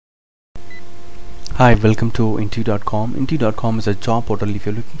Hi, welcome to Interview.com. Interview.com is a job portal. If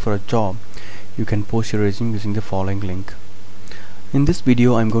you're looking for a job, you can post your resume using the following link. In this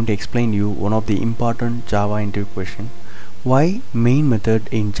video, I'm going to explain you one of the important Java interview question. Why main method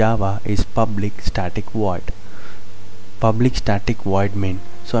in Java is public static void. Public static void main.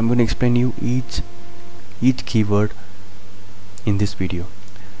 So I'm going to explain you each keyword in this video.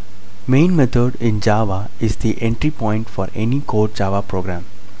 Main method in Java is the entry point for any core Java program.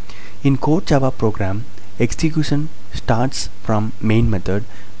 In core Java program, execution starts from main method.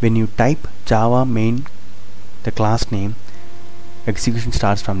 When you type Java main, the class name, execution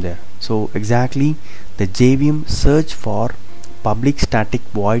starts from there. So exactly the JVM search for public static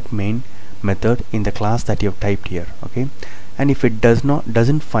void main method in the class that you have typed here. Okay, and if it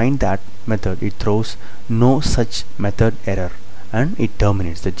doesn't find that method, it throws no such method error and it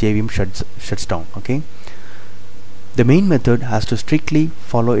terminates. The JVM shuts down. Okay. The main method has to strictly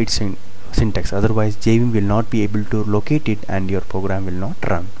follow its syntax, otherwise JVM will not be able to locate it and your program will not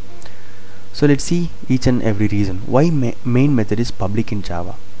run. So let's see each and every reason why main method is public in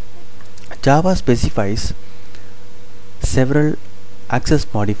Java. Java specifies several access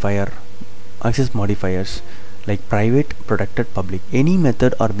modifiers like private, protected, public. Any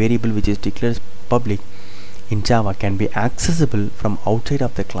method or variable which is declared public in Java can be accessible from outside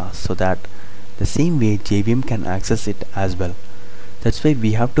of the class, so that the same way JVM can access it as well. That's why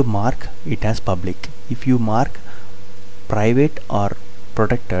we have to mark it as public. If you mark private or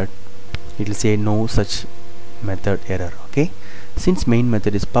protected, it will say no such method error. Okay, since main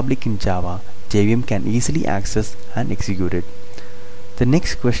method is public in Java, JVM can easily access and execute it. The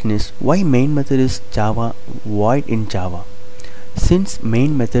next question is why main method is Java void in Java. Since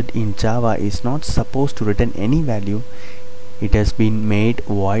main method in Java is not supposed to return any value, it has been made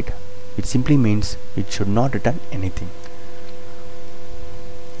void. It simply means it should not return anything.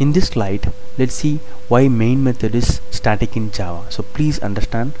 In this slide, let's see why main method is static in Java. So please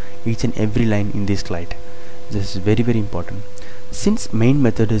understand each and every line in this slide. This is very important. Since main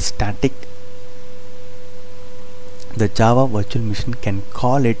method is static, the Java virtual machine can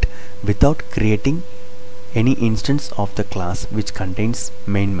call it without creating any instance of the class which contains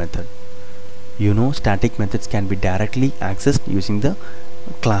main method. You know, static methods can be directly accessed using the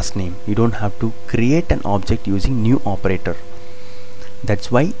class name. You don't have to create an object using new operator.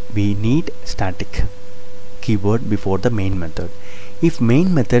 That's why we need static keyword before the main method. If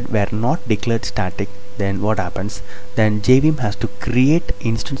main method were not declared static, then what happens? Then JVM has to create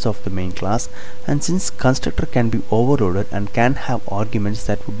instance of the main class, and since constructor can be overloaded and can have arguments,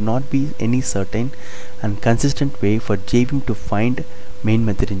 that would not be any certain and consistent way for JVM to find main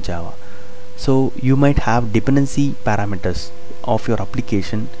method in Java. So you might have dependency parameters of your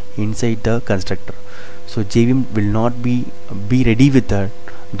application inside the constructor, so JVM will not be ready with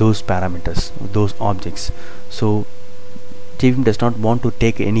those parameters, those objects. So JVM does not want to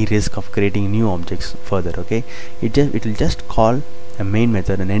take any risk of creating new objects further. Okay, it will just call a main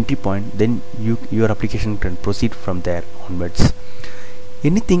method, an entry point, then your application can proceed from there onwards.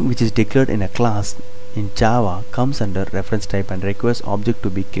 Anything which is declared in a class in Java comes under reference type and requires object to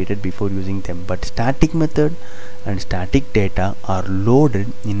be created before using them, but static method and static data are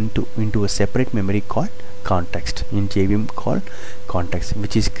loaded into a separate memory called context, in JVM called context,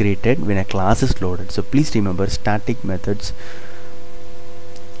 which is created when a class is loaded. So please remember, static methods,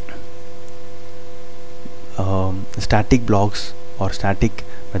 static blocks or static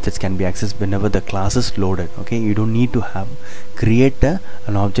methods can be accessed whenever the class is loaded. Okay, you don't need to create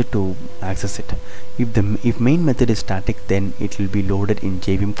an object to access it. If main method is static, then it will be loaded in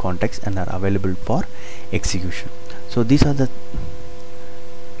JVM context and are available for execution. So these are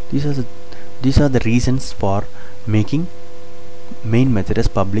the reasons for making main method as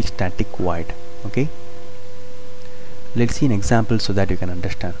public static void. Okay, let's see an example so that you can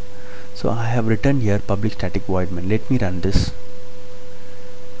understand. So I have written here public static void main. Let me run this,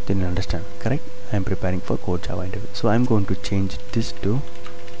 then you understand. Correct? I am preparing for core Java interview, so I am going to change this to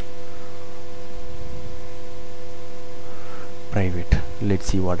private. Let's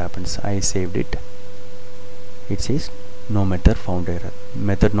see what happens. I saved it. It says no method found error,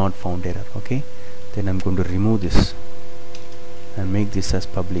 method not found error. Okay, then I'm going to remove this and make this as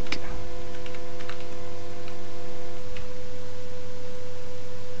public.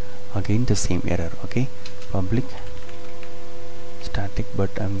 Again the same error. Okay, public static, but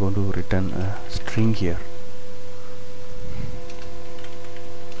I'm going to return a string here.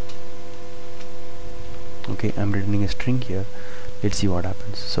 Okay, I'm returning a string here. Let's see what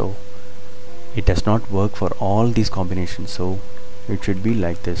happens. So it does not work for all these combinations, so it should be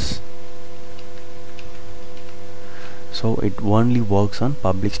like this. So it only works on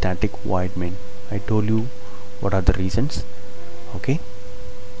public static void main. I told you what are the reasons. Okay,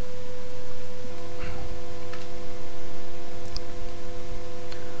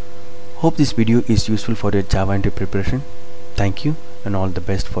 hope this video is useful for your Java interview preparation. Thank you and all the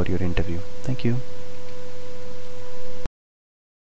best for your interview. Thank you.